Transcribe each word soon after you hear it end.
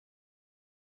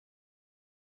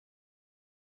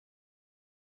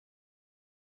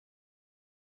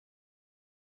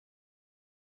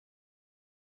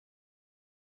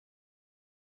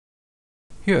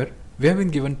Here we have been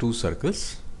given two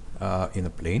circles in a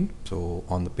plane, so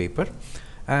on the paper,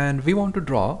 and we want to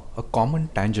draw a common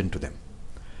tangent to them.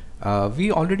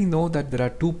 We already know that there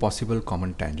are two possible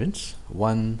common tangents.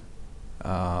 One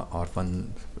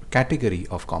category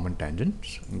of common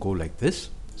tangents go like this,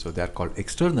 so they are called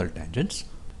external tangents,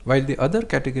 while the other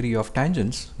category of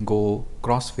tangents go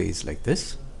crossways like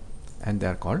this, and they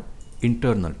are called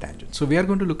internal tangents. So we are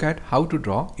going to look at how to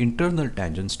draw internal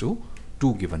tangents to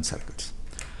two given circles.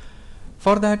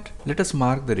 For that, let us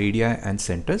mark the radii and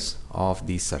centers of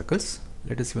these circles.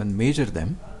 Let us even measure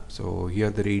them. So here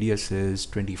the radius is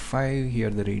 25, here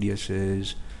the radius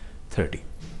is 30.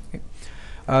 Okay.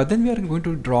 Then we are going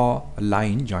to draw a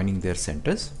line joining their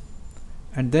centers,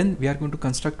 and then we are going to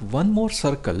construct one more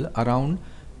circle around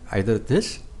either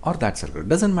this or that circle.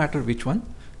 Doesn't matter which one.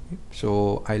 Okay.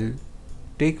 So I'll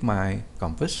take my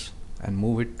compass and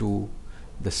move it to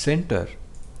the center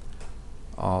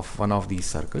of one of these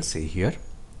circles, say here,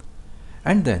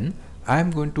 and then I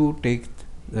am going to take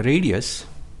the radius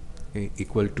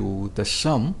equal to the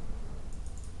sum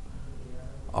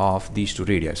of these two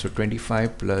radii, so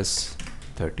 25 plus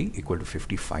 30 equal to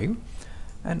 55,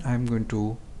 and I am going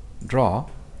to draw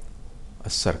a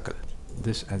circle,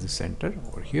 this as a center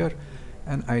over here,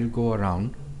 and I'll go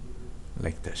around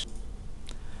like this,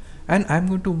 and I'm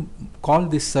going to call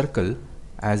this circle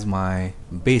as my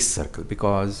base circle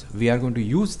because we are going to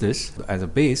use this as a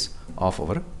base of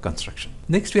our construction.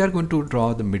 Next, we are going to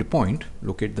draw the midpoint,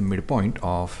 locate the midpoint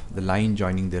of the line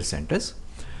joining their centers.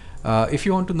 If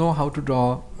you want to know how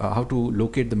to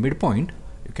locate the midpoint,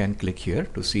 you can click here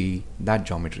to see that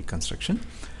geometric construction.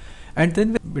 And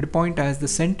then with midpoint as the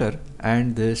center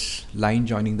and this line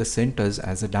joining the centers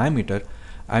as a diameter,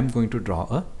 I'm going to draw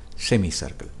a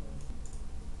semicircle.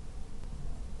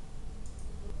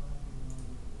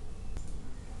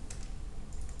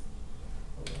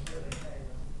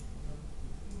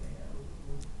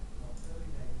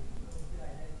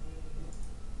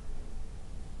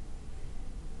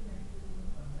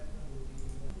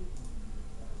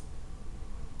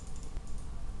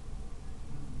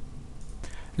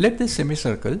 Let this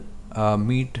semicircle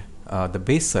meet the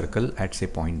base circle at say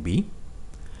point B,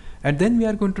 and then we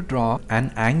are going to draw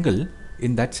an angle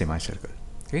in that semicircle.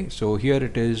 Okay, so here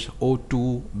it is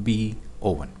O2, B,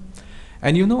 O1,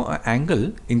 and you know an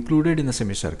angle included in the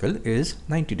semicircle is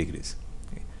 90 degrees.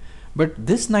 Okay. But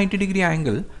this 90-degree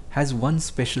angle has one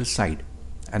special side,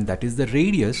 and that is the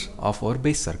radius of our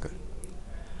base circle.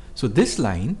 So this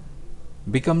line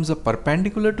becomes a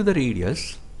perpendicular to the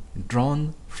radius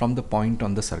drawn from the point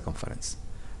on the circumference,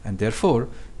 and therefore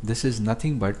this is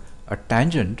nothing but a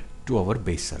tangent to our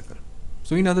base circle.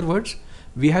 So in other words,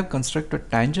 we have constructed a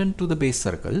tangent to the base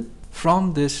circle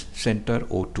from this center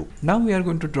O2. Now we are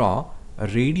going to draw a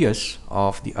radius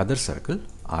of the other circle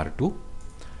R2,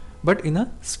 but in a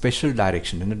special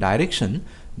direction, in a direction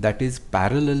that is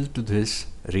parallel to this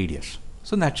radius.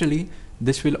 So naturally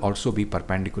this will also be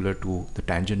perpendicular to the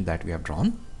tangent that we have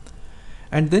drawn.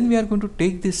 And then we are going to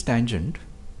take this tangent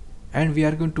and we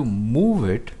are going to move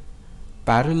it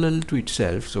parallel to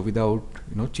itself, so without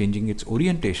changing its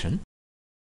orientation.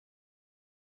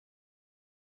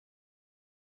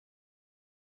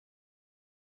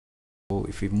 So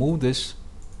if we move this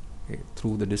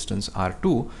through the distance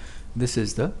R2, this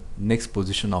is the next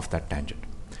position of that tangent.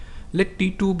 Let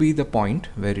T2 be the point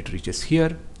where it reaches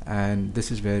here, and this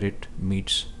is where it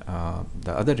meets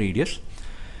the other radius.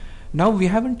 Now we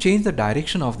haven't changed the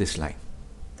direction of this line,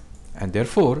 and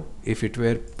therefore if it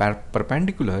were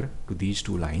perpendicular to these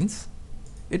two lines,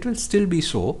 it will still be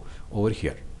so over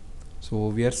here. So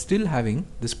we are still having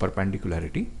this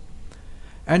perpendicularity,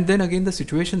 and then again the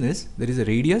situation is there is a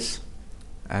radius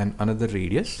and another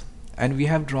radius, and we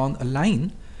have drawn a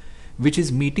line which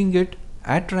is meeting it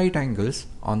at right angles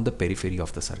on the periphery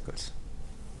of the circles.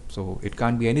 So it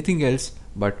can't be anything else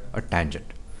but a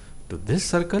tangent to this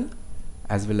circle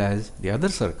as well as the other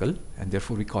circle, and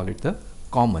therefore we call it the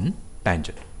common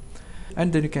tangent.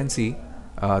 And then you can see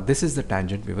this is the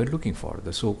tangent we were looking for,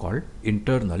 the so-called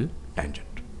internal tangent.